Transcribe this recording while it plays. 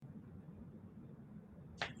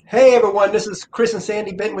Hey everyone, this is Chris and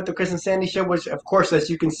Sandy Benton with the Chris and Sandy Show, which of course, as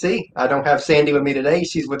you can see, I don't have Sandy with me today.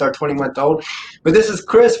 She's with our 20-month-old. But this is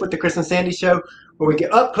Chris with the Chris and Sandy Show, where we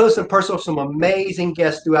get up close and personal with some amazing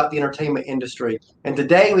guests throughout the entertainment industry. And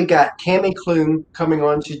today we got Cami Clune coming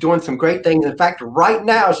on. She's doing some great things. In fact, right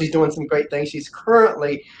now she's doing some great things. She's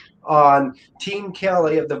currently on Team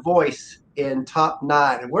Kelly of The Voice in Top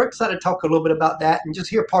 9. And we're excited to talk a little bit about that and just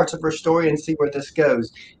hear parts of her story and see where this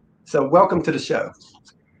goes. So welcome to the show.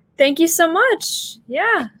 Thank you so much.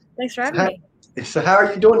 Yeah, thanks for having me. So how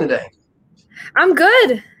are you doing today? I'm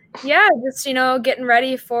good. Yeah, just, getting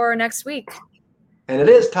ready for next week. And it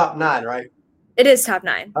is Top 9, right? It is Top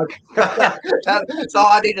 9. Okay. That's all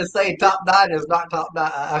I need to say. Top 9 is not Top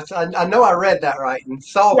 9. I know I read that right and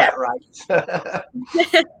saw that right.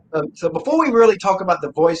 So before we really talk about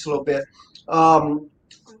The Voice a little bit,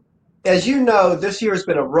 as you know, this year has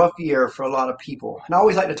been a rough year for a lot of people. And I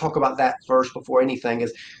always like to talk about that first before anything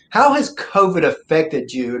is how has COVID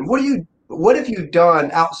affected you? And what have you done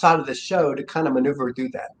outside of the show to kind of maneuver through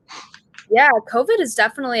that? Yeah, COVID has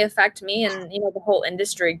definitely affected me and, the whole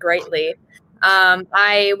industry greatly.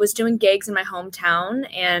 I was doing gigs in my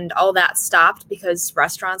hometown and all that stopped because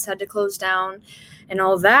restaurants had to close down and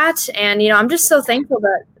all that. And, I'm just so thankful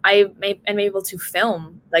that am able to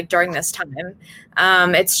film like during this time.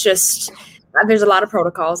 It's just, there's a lot of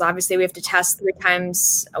protocols. Obviously we have to test 3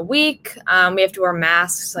 times a week. We have to wear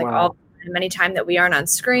masks all many times that we aren't on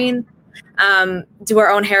screen, do our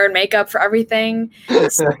own hair and makeup for everything.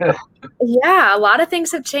 So, yeah, a lot of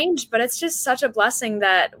things have changed, but it's just such a blessing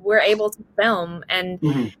that we're able to film. And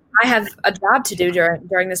I have a job to do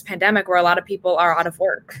during this pandemic where a lot of people are out of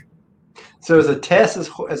work. So is a test as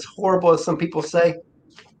horrible as some people say?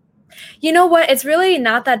 You know what? It's really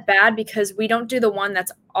not that bad because we don't do the one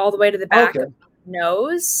that's all the way to the back of the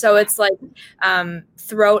nose. So it's like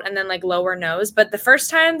throat and then like lower nose. But the first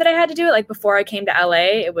time that I had to do it, like before I came to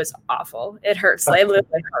LA, it was awful. It hurts. It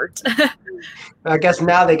literally hurt. I guess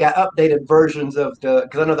now they got updated versions of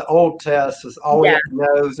because I know the old test is always up the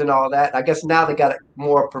nose and all that. I guess now they got it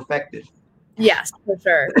more perfected. Yes, for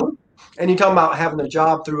sure. And you're talking about having a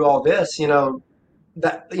job through all this, we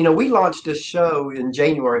launched this show in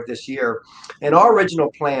January of this year, and our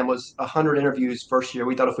original plan was 100 interviews first year.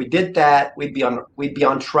 We thought if we did that, we'd be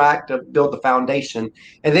on track to build the foundation.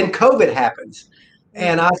 And then COVID happens.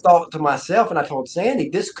 And I thought to myself, and I told Sandy,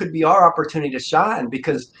 this could be our opportunity to shine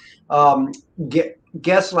because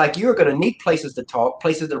guests like you are going to need places to talk,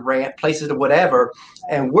 places to rant, places to whatever,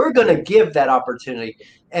 and we're going to give that opportunity.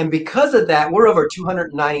 And because of that, we're over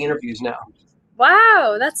 290 interviews now.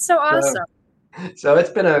 Wow, that's so awesome. So it's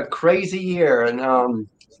been a crazy year, and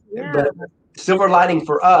but silver lining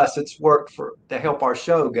for us, it's worked to help our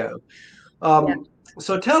show go.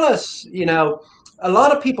 So tell us, a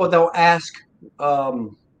lot of people they'll ask,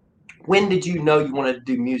 when did you know you wanted to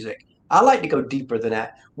do music? I like to go deeper than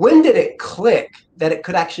that. When did it click that it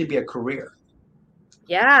could actually be a career?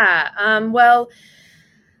 Yeah. Well,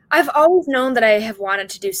 I've always known that I have wanted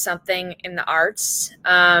to do something in the arts.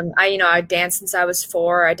 I danced since I was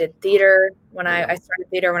 4. I did theater I started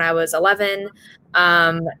theater when I was 11.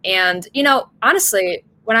 And, honestly,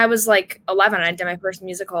 when I was like 11, I did my first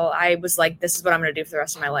musical. I was like, this is what I'm going to do for the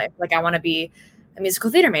rest of my life. Like, I want to be a musical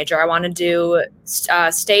theater major. I want to do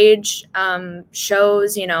stage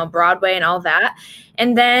shows, Broadway and all that.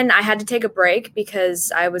 And then I had to take a break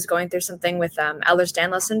because I was going through something with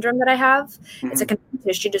Ehlers-Danlos syndrome that I have. Mm-hmm. It's a connective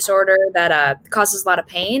tissue disorder that causes a lot of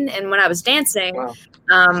pain. And when I was dancing,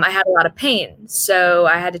 I had a lot of pain. So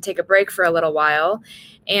I had to take a break for a little while.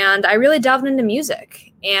 And I really delved into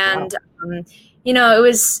music. And,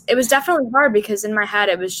 it was definitely hard because in my head,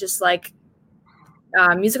 it was just like,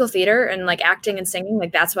 musical theater and like acting and singing,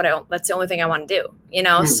 like that's the only thing I want to do,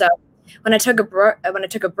 So when I took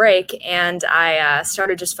a break and I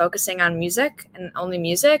started just focusing on music and only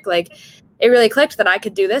music, like it really clicked that I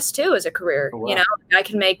could do this too as a career. I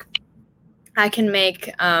can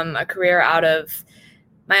make a career out of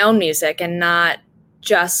my own music and not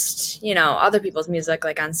just other people's music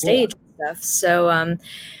like on stage and stuff. So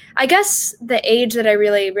I guess the age that I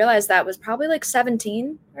really realized that was probably like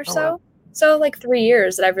 17 or so. Wow. So like 3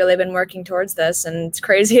 years that I've really been working towards this, and it's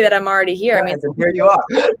crazy that I'm already here. I mean, here you are.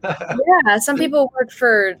 Yeah, some people work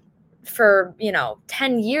for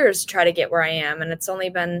 10 years to try to get where I am, and it's only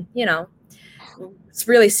been it's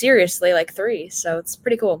really seriously like 3. So it's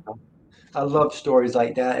pretty cool. I love stories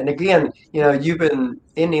like that. And again, you've been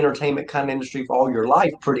in the entertainment kind of industry for all your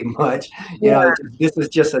life, pretty much. This is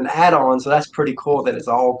just an add-on, so that's pretty cool that it's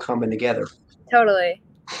all coming together. Totally.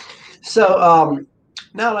 So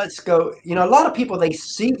Now let's go. You know, a lot of people, they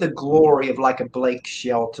see the glory of like a Blake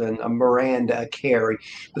Shelton, a Miranda, a Carey,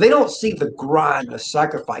 but they don't see the grind, the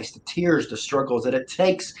sacrifice, the tears, the struggles that it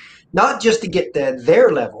takes, not just to get to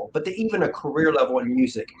their level, but to even a career level in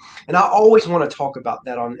music. And I always want to talk about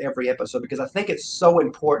that on every episode because I think it's so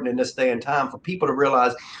important in this day and time for people to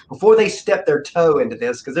realize before they step their toe into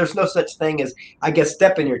this, because there's no such thing as, I guess,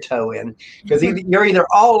 stepping your toe in, because you're either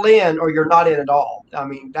all in or you're not in at all. I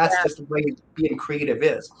mean, that's Yeah. just the way being creative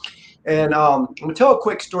is. And I'm going to tell a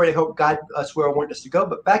quick story to help guide us where I want us to go.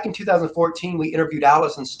 But back in 2014, we interviewed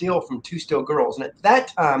Allison Steele from Two Steel Girls. And at that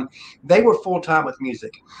time, they were full time with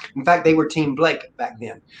music. In fact, they were Team Blake back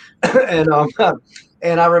then. and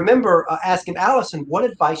and I remember asking Allison what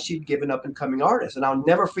advice she'd given up and coming artists. And I'll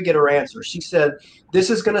never forget her answer. She said, "This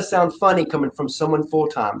is going to sound funny coming from someone full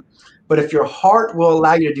time. But if your heart will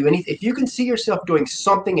allow you to do anything, if you can see yourself doing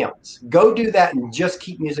something else, go do that and just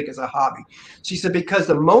keep music as a hobby." She said, because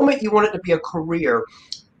the moment you want it to be a career,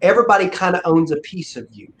 everybody kind of owns a piece of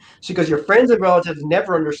you. She goes, your friends and relatives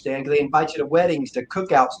never understand because they invite you to weddings, to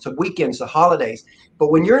cookouts, to weekends, to holidays.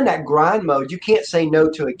 But when you're in that grind mode, you can't say no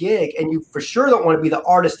to a gig, and you for sure don't want to be the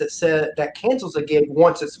artist that cancels a gig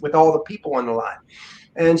once it's with all the people on the line.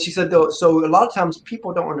 And she said, though, so a lot of times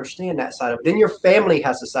people don't understand that side of it. Then your family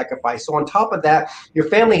has to sacrifice. So on top of that, your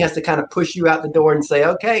family has to kind of push you out the door and say,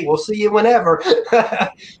 okay, we'll see you whenever.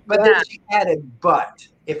 But then Yeah. she added, but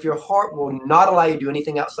if your heart will not allow you to do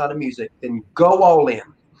anything outside of music, then go all in.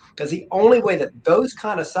 Because the only way that those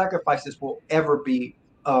kind of sacrifices will ever be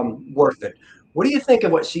worth it. What do you think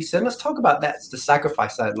of what she said? Let's talk about that, the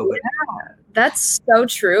sacrifice side a little bit. That's so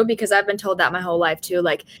true because I've been told that my whole life too.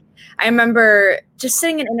 Like, I remember just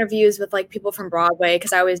sitting in interviews with like people from Broadway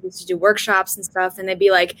because I always used to do workshops and stuff, and they'd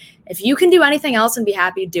be like, "If you can do anything else and be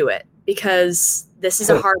happy, do it because this is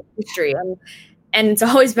a hard industry." And it's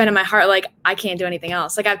always been in my heart, like I can't do anything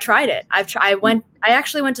else. Like I've tried it. I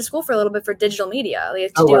actually went to school for a little bit for digital media.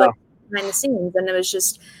 Like to Oh, do like wow. behind the scenes, and it was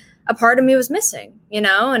just a part of me was missing, you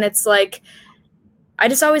know. And it's like I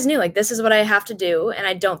just always knew like this is what I have to do, and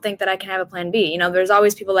I don't think that I can have a plan B. You know, there's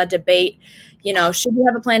always people that debate, you know, should you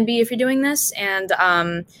have a plan B if you're doing this? And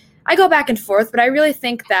I go back and forth, but I really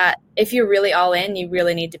think that if you're really all in, you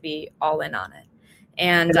really need to be all in on it.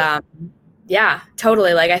 And yeah,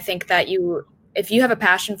 totally. Like I think that if you have a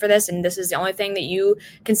passion for this and this is the only thing that you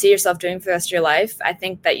can see yourself doing for the rest of your life, I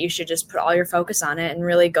think that you should just put all your focus on it and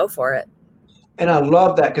really go for it. And I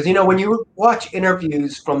love that because, you know, when you watch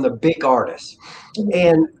interviews from the big artists, Mhm.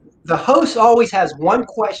 and the host always has one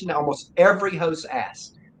question that almost every host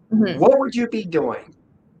asks: Mhm. what would you be doing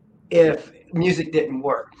if music didn't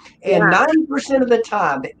work? And Yeah. 90% of the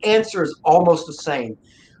time, the answer is almost the same.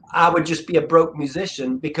 I would just be a broke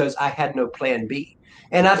musician because I had no plan B.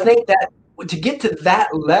 And I think that to get to that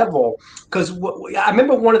level, because I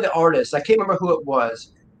remember one of the artists, I can't remember who it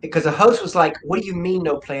was, because the host was like, "What do you mean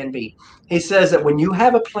no plan B?" He says that when you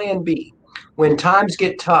have a plan B, when times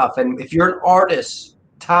get tough, and if you're an artist,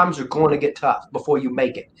 times are going to get tough before you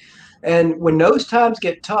make it. And when those times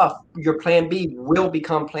get tough, your plan B will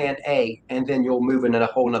become plan A, and then you'll move in a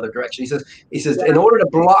whole nother direction. He says, in order to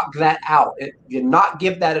block that out, you not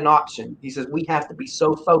give that an option. He says, we have to be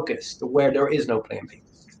so focused to where there is no plan B.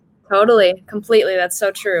 Totally, completely. That's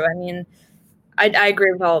so true. I mean, I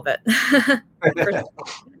agree with all of it. For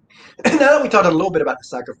Now that we talked a little bit about the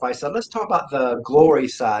sacrifice side, let's talk about the glory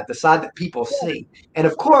side, the side that people sure. see. And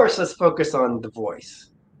of course, let's focus on The Voice.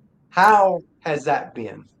 How has that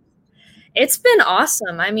been? It's been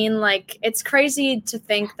awesome. I mean, like, it's crazy to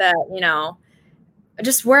think that, you know,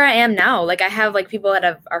 just where I am now. Like, I have like people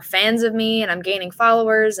that are fans of me, and I'm gaining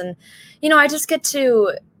followers, and you know, I just get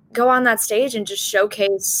to go on that stage and just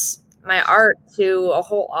showcase my art to a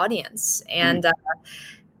whole audience, Mm. and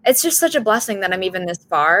it's just such a blessing that I'm even this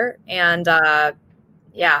far. And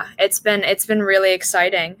yeah, it's been really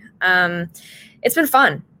exciting. It's been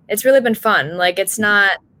fun. It's really been fun. Like it's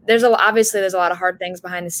not obviously there's a lot of hard things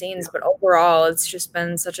behind the scenes, but overall it's just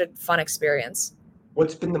been such a fun experience.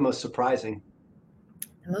 What's been the most surprising?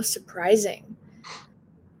 The most surprising.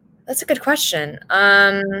 That's a good question.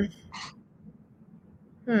 Hmm.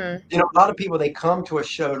 You know, a lot of people, they come to a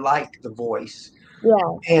show like The Voice Yeah.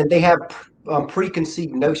 and they have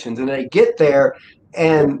preconceived notions, and they get there,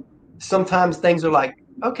 and sometimes things are like,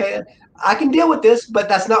 okay, I can deal with this, but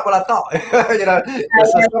that's not what I thought.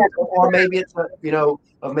 Or maybe it's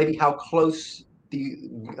of maybe how close the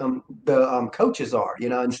coaches are,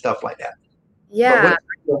 and stuff like that. But Yeah.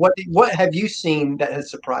 what have you seen that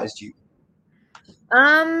has surprised you?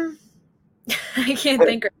 Um, I can't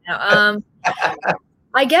think right now.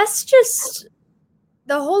 I guess just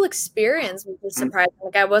the whole experience was just surprising.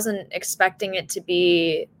 Like I wasn't expecting it to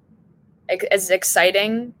be as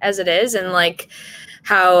exciting as it is, and like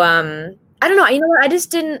how I don't know. You know what? I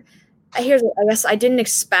just didn't. I guess I didn't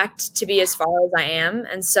expect to be as far as I am,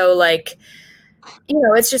 and so like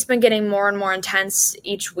it's just been getting more and more intense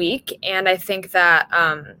each week. And I think that,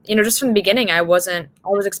 just from the beginning, I was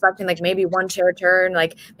expecting like maybe one chair turn,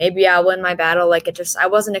 like maybe I'll win my battle. Like I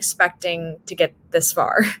wasn't expecting to get this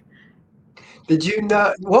far. Did you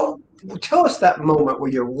know? Well, tell us that moment where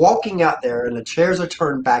you're walking out there and the chairs are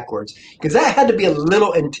turned backwards, because that had to be a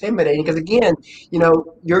little intimidating. Because again,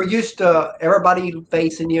 you're used to everybody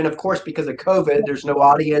facing you, and of course, because of COVID, there's no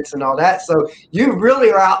audience and all that. So you really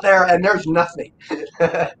are out there, and there's nothing.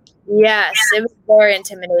 Yes, it was very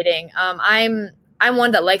intimidating. I'm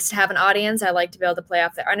one that likes to have an audience. I like to be able to play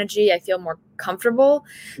off their energy. I feel more comfortable.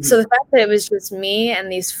 So the fact that it was just me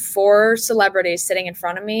and these four celebrities sitting in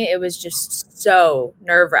front of me, it was just so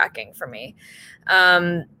nerve-wracking for me.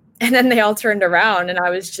 And then they all turned around and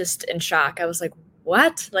I was just in shock. I was like,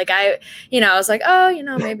 what? Like I was like, oh,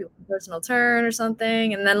 maybe one personal turn or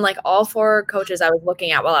something. And then like all four coaches I was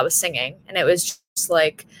looking at while I was singing, and it was just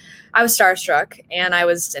like I was starstruck and I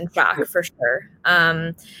was in shock for sure.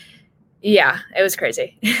 Yeah, it was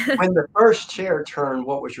crazy. When the first chair turned,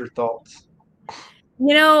 what was your thoughts?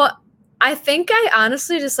 I think I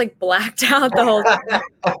honestly just like blacked out the whole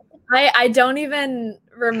time. I don't even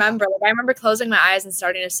remember. Like I remember closing my eyes and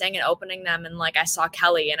starting to sing and opening them, and like I saw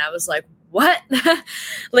Kelly and I was like, what?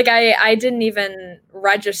 Like I didn't even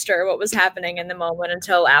register what was happening in the moment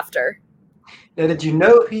until after. Now, did you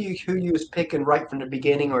know who you was picking right from the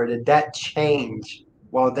beginning, or did that change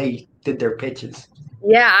while they did their pitches?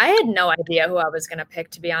 Yeah, I had no idea who I was going to pick,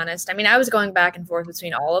 to be honest. I mean, I was going back and forth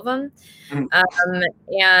between all of them. Mhm.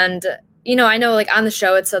 And, I know like on the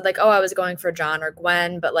show it said like, oh, I was going for John or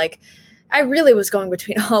Gwen, but like I really was going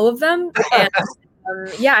between all of them. And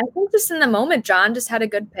yeah, I think just in the moment, John just had a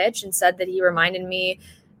good pitch and said that he reminded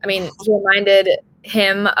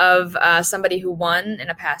him of somebody who won in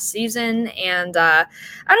a past season. And I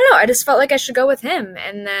don't know, I just felt like I should go with him.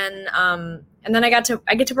 And then I get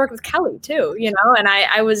to work with Kelly too, and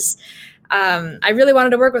I really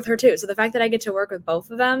wanted to work with her too. So the fact that I get to work with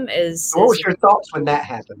both of them What was your thoughts when that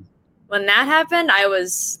happened? when that happened, I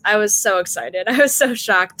was so excited. I was so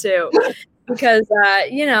shocked too, because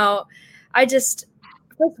I just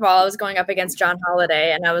first of all I was going up against John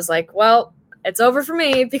Holiday, and I was like, well, it's over for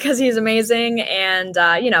me because he's amazing, and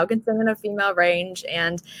can sing in a female range,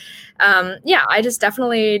 and yeah, I just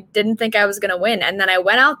definitely didn't think I was gonna win. And then I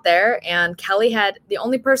went out there, and Kelly had the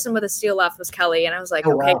only person with a steal left was Kelly, and I was like,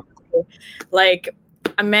 Oh, okay, wow. like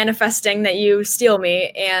I'm manifesting that you steal me,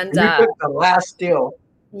 and You took the last steal.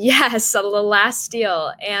 yes, so the last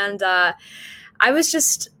steal. And I was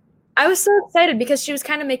so excited because she was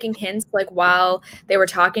kind of making hints like while they were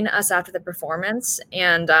talking to us after the performance.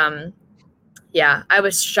 And yeah, I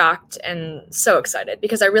was shocked and so excited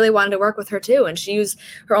because I really wanted to work with her too. And she used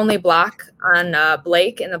her only block on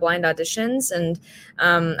Blake in the blind auditions. And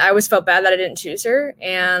I always felt bad that I didn't choose her.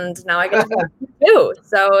 And now I get to work with her too.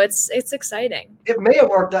 So it's exciting. It may have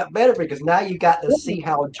worked out better because now you got to see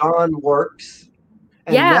how John works,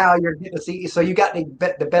 and Yeah, now you're getting to see. So you got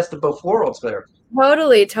the best of both worlds there.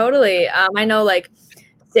 totally, totally. I know like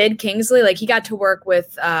Sid Kingsley, like he got to work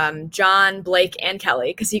with John, Blake, and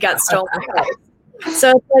Kelly because he got stolen twice. So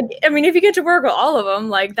it's like, I mean, if you get to work with all of them,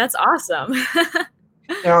 like that's awesome.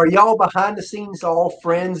 Now, are y'all behind the scenes all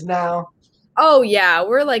friends now? Oh yeah,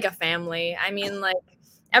 we're like a family. I mean, like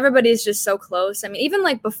everybody's just so close. I mean, even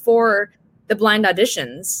like before the blind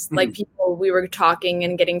auditions, like people we were talking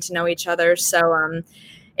and getting to know each other. So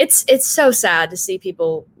it's so sad to see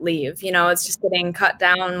people leave. It's just getting cut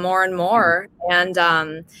down more and more. And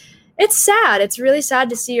it's sad. It's really sad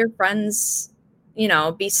to see your friends,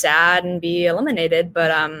 be sad and be eliminated.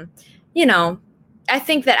 But I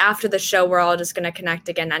think that after the show we're all just gonna connect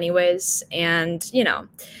again anyways. And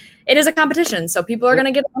it is a competition, so people are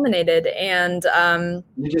gonna get eliminated. And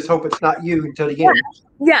You just hope it's not you until the end.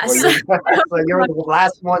 yes. So you're the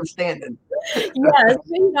last one standing. Yes,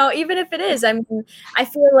 even if it is, I mean, I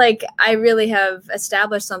feel like I really have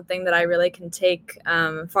established something that I really can take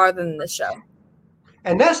farther than this show.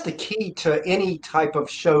 And that's the key to any type of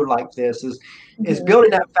show like this is Mhm.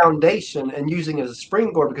 building that foundation and using it as a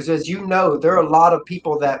springboard. Because as you know, there are a lot of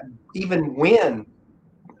people that even win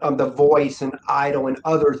The Voice and Idol and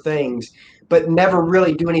other things, but never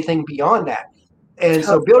really do anything beyond that. And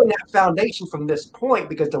so building that foundation from this point,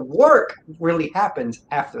 because the work really happens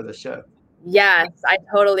after the show. Yes, I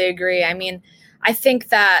totally agree. I mean, I think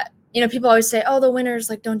that, people always say, oh, the winners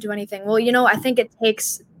like don't do anything. Well, I think it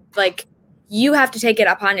takes like you have to take it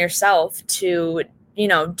upon yourself to,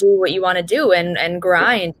 do what you want to do and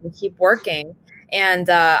grind and keep working. And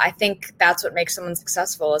I think that's what makes someone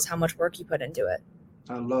successful is how much work you put into it.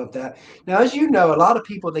 I love that. Now, as you know, a lot of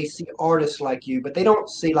people, they see artists like you, but they don't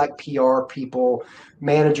see like PR people,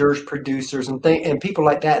 managers, producers, and people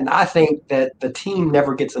like that. And I think that the team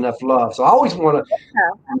never gets enough love. So I always want to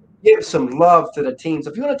give some love to the team. So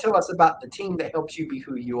if you want to tell us about the team that helps you be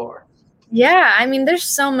who you are. Yeah, I mean, there's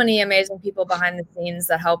so many amazing people behind the scenes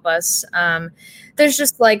that help us. There's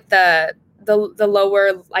just like the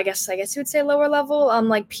lower, I guess you would say lower level,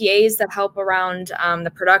 like PAs that help around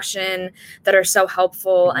the production that are so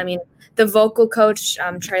helpful. I mean, the vocal coach,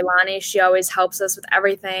 Trailani, she always helps us with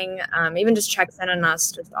everything. Even just checks in on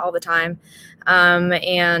us just all the time.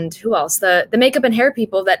 And who else? The makeup and hair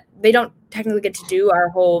people that they don't technically get to do our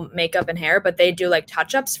whole makeup and hair, but they do like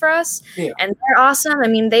touch-ups for us. Yeah. And they're awesome. I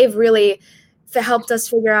mean, they've really helped us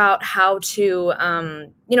figure out how to,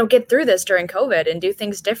 get through this during COVID and do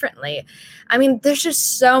things differently. I mean, there's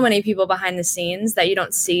just so many people behind the scenes that you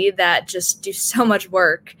don't see that just do so much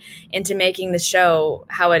work into making the show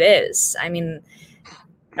how it is. I mean,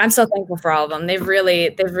 I'm so thankful for all of them. They've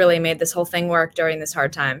really made this whole thing work during this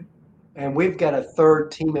hard time. And we've got a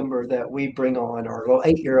third team member that we bring on, our little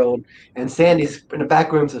 8-year-old. And Sandy's in the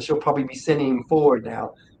back room, so she'll probably be sending him forward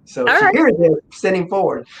now. So All she right. hears it, send him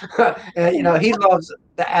forward. And, he loves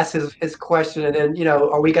to ask his question. And then,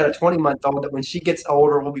 or we got a 20-month-old that when she gets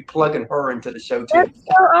older, we'll be plugging her into the show too. That's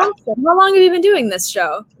so awesome. How long have you been doing this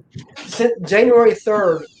show? Since January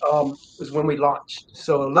 3rd was when we launched.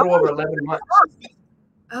 So a little over 11 months.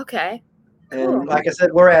 Okay. And Cool. like I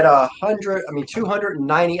said, we're at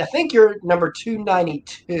 290. I think you're number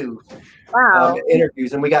 292 Wow.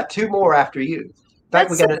 interviews, and we got 2 more after you. In fact,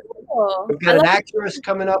 That's so cool. we've got an actress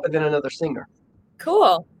coming up, and then another singer.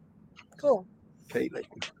 Cool. Caitlin.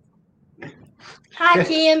 Hi,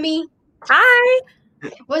 Cami. Hi.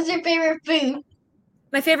 What's your favorite food?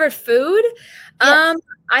 My favorite food? Yes.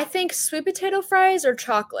 I think sweet potato fries or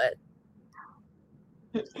chocolate.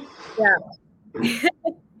 Yeah.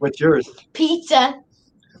 What's yours? Pizza.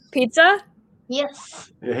 Pizza?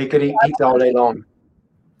 Yes. Yeah, he could eat pizza all day long.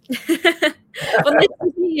 Well, nice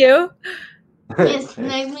to meet you. Yes,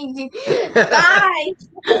 nice meeting you. Bye.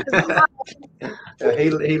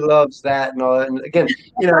 He loves that and all that. And again,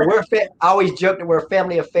 I always joke that we're a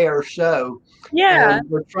family affair show. Yeah. And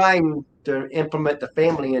we're trying to implement the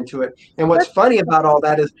family into it. And what's funny about all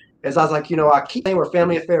that is I was like, I keep saying we're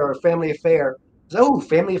family affair or family affair. Oh,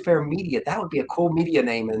 Family Affair Media. That would be a cool media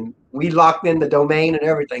name. And we locked in the domain and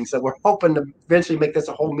everything. So we're hoping to eventually make this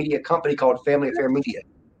a whole media company called Family Affair Media.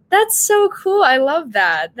 That's so cool. I love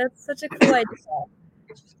that. That's such a cool idea.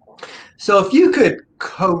 So if you could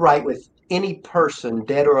co-write with any person,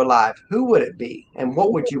 dead or alive, who would it be? And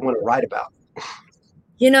what would you want to write about?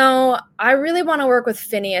 I really want to work with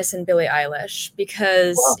Phineas and Billie Eilish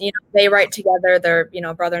because, Wow. They write together. They're,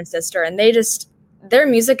 brother and sister, and their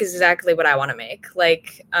music is exactly what I want to make.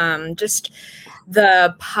 Like, just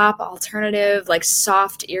the pop alternative, like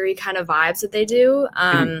soft, eerie kind of vibes that they do.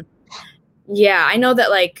 Yeah, I know that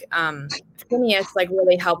like Phineas like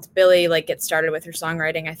really helped Billie like get started with her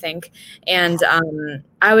songwriting, I think. And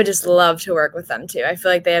I would just love to work with them too. I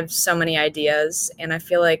feel like they have so many ideas, and I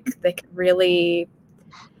feel like they could really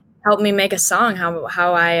help me make a song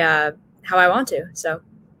how I want to. So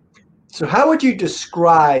how would you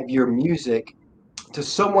describe your music to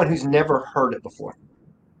someone who's never heard it before?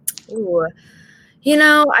 Ooh.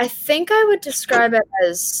 I think I would describe it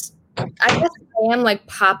as, I guess I am like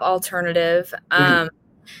pop alternative. And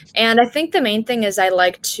I think the main thing is I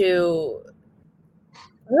like to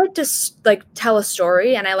like tell a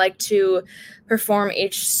story, and I like to perform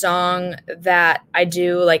each song that I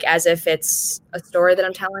do like as if it's a story that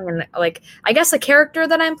I'm telling, and like I guess a character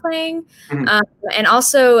that I'm playing. And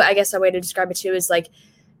also I guess a way to describe it too is like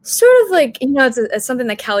sort of like it's something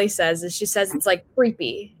that Kelly says is she says it's like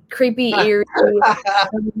creepy, eerie,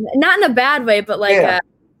 not in a bad way, but like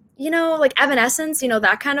like Evanescence,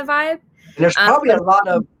 that kind of vibe. And there's probably a lot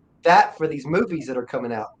of that for these movies that are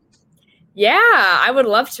coming out. Yeah, I would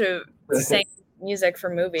love to sing music for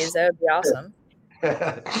movies. That would be awesome.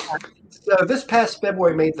 So this past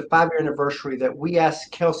February made the 5-year anniversary that we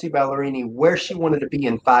asked Kelsey Ballerini where she wanted to be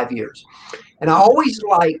in 5 years. And I always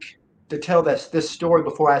like to tell this story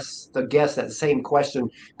before I ask the guest that same question,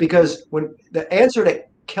 because when the answer that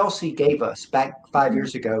Kelsey gave us back 5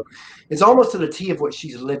 years ago is almost to the T of what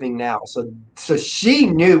she's living now. So she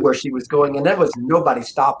knew where she was going, and there was nobody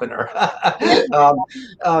stopping her.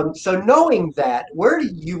 So knowing that, where do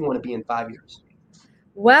you want to be in 5 years?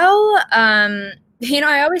 Well,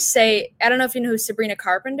 I always say, I don't know if you know who Sabrina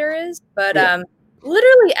Carpenter is, but Yeah.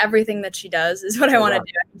 literally everything that she does is what I want to Wow.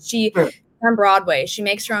 do. She on Broadway, she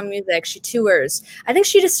makes her own music, she tours. I think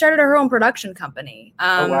she just started her own production company.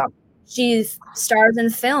 Oh, wow. She stars in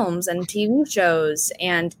films and TV shows,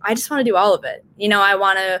 and I just want to do all of it. I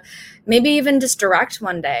want to maybe even just direct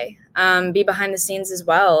one day, be behind the scenes as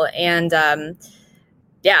well. And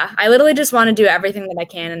yeah, I literally just want to do everything that I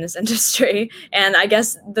can in this industry. And I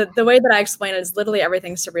guess the way that I explain it is literally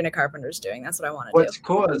everything Sabrina Carpenter's doing. That's what I want to do. What's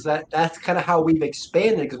cool is that's kind of how we've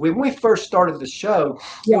expanded, because when we first started the show,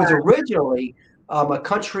 it was Yeah. originally a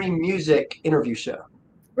country music interview show.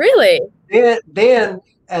 Really? Then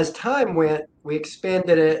as time went, we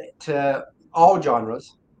expanded it to all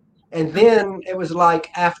genres. And then it was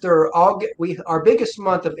like after August, our biggest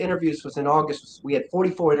month of interviews was in August. We had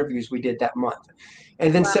 44 interviews we did that month.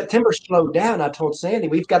 And then September slowed down. I told Sandy,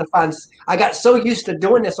 we've got to find, I got so used to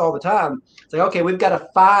doing this all the time. It's like, okay, we've got to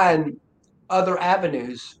find other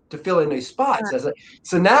avenues to fill in these spots.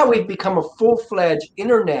 So now we've become a full-fledged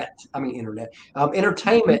entertainment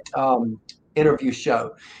interview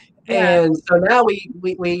show. Yeah. And so now we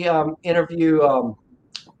interview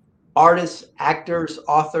artists, actors,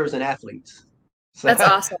 authors, and athletes. So, That's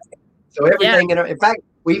awesome. So everything, in fact,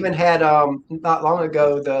 we even had not long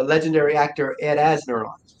ago the legendary actor Ed Asner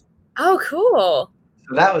on. Oh, cool.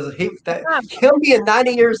 So that was him being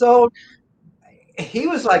 90 years old. He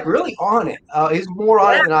was like really on it. He's more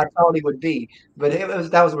on it than I thought he would be. But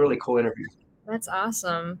that was a really cool interview. That's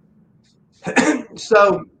awesome.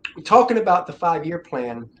 So talking about the 5-year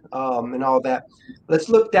plan and all that, let's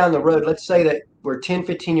look down the road. Let's say that we're 10,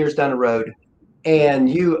 15 years down the road and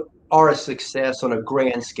you are a success on a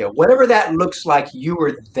grand scale. Whatever that looks like, you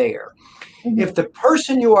were there. Mm-hmm. If the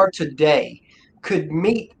person you are today could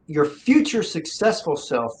meet your future successful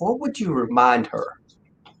self, what would you remind her?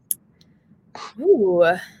 Ooh,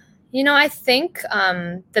 I think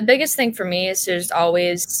the biggest thing for me is to just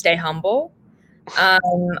always stay humble.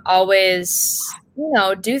 Always,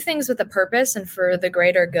 do things with a purpose and for the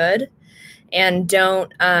greater good, and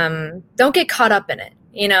don't get caught up in it.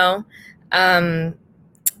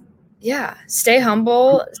 Stay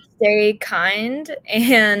humble, stay kind,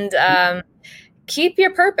 and keep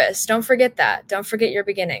your purpose. Don't forget that. Don't forget your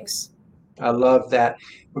beginnings. I love that.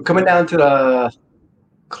 We're coming down to the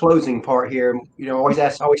closing part here. Always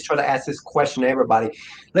try to ask this question to everybody.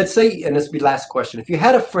 Let's say, and this will be the last question, if you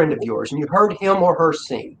had a friend of yours and you heard him or her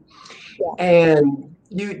sing, and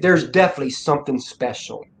there's definitely something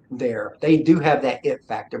special there. They do have that it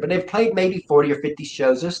factor, but they've played maybe 40 or 50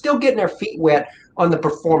 shows. They're still getting their feet wet on the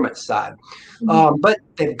performance side. But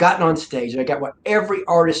they've gotten on stage. They got what every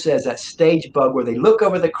artist says, that stage bug, where they look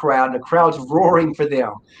over the crowd and the crowd's roaring for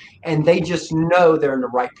them. And they just know they're in the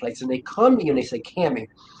right place. And they come to you and they say, Cami,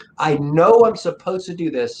 I know I'm supposed to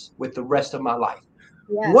do this with the rest of my life.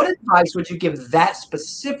 Yeah. What advice would you give that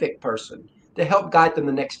specific person to help guide them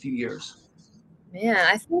the next few years? Man,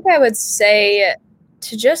 I think I would say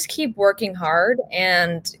to just keep working hard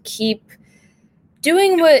and keep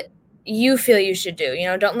doing what you feel you should do.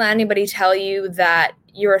 Don't let anybody tell you that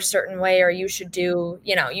you're a certain way or you should do,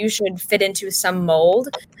 you should fit into some mold.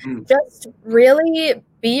 Just really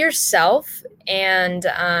be yourself and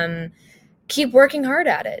keep working hard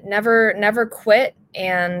at it. Never quit.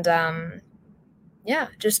 And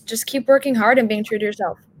just keep working hard and being true to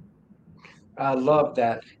yourself. I love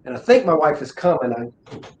that. And I think my wife is coming.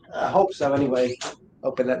 I hope so anyway.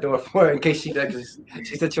 Open that door for her in case she does.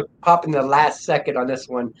 She said she'll pop in the last second on this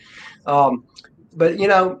one. But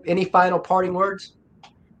any final parting words?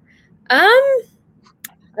 I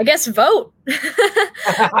guess vote. Definitely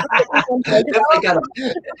got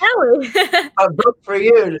a vote for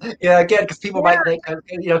you. Yeah, again, because people might think,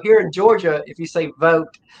 here in Georgia, if you say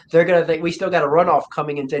vote, they're gonna think we still got a runoff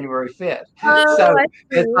coming in January 5th. So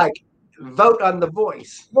it's like vote on the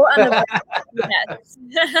voice. Vote on the voice.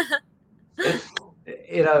 Yes.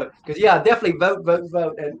 Because definitely vote,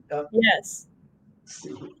 and yes.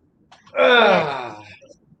 Hi.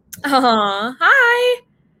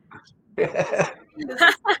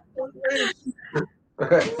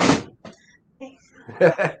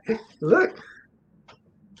 Look.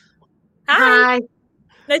 Hi.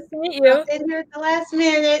 Nice to meet you. I've been here at the last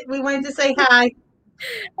minute. We wanted to say hi.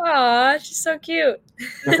 Aw, she's so cute.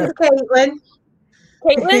 This is Caitlin.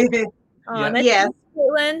 Caitlin? Oh, nice yes. to meet you,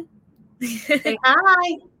 Caitlin. Say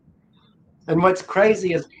hi. And what's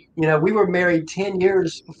crazy is, we were married 10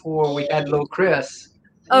 years before we had little Chris.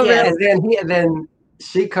 Oh, really? And then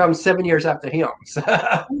she comes 7 years after him. So,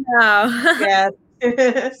 wow. Yes.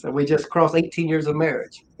 So we just crossed 18 years of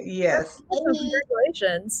marriage. Yes.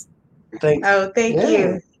 Congratulations. Thank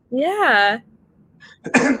you. Yeah.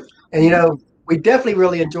 And we definitely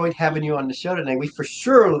really enjoyed having you on the show today. We for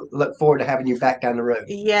sure look forward to having you back down the road.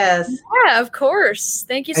 Yes. Yeah, of course.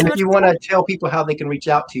 Thank you so And much. if you want to tell people how they can reach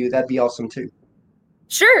out to you, that'd be awesome too.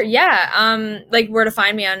 Sure, yeah. Like where to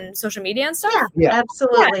find me on social media and stuff? Yeah.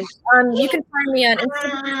 Absolutely. You can find me on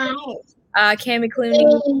Instagram, Cami Clune,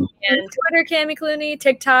 and Twitter, Cami Clune,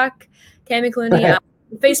 TikTok, Cami Clune,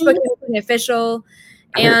 Facebook, Cami Clune Official.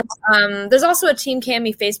 And there's also a Team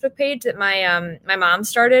Cami Facebook page that my mom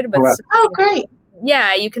started. With Oh, great.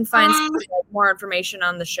 Yeah, you can find more information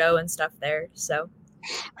on the show and stuff there. So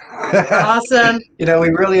Awesome. We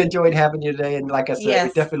really enjoyed having you today, and like I said, Yes.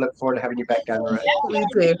 we definitely look forward to having you back down the road. We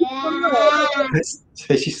do.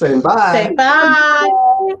 So she's saying bye. Say bye.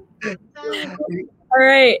 all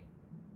right.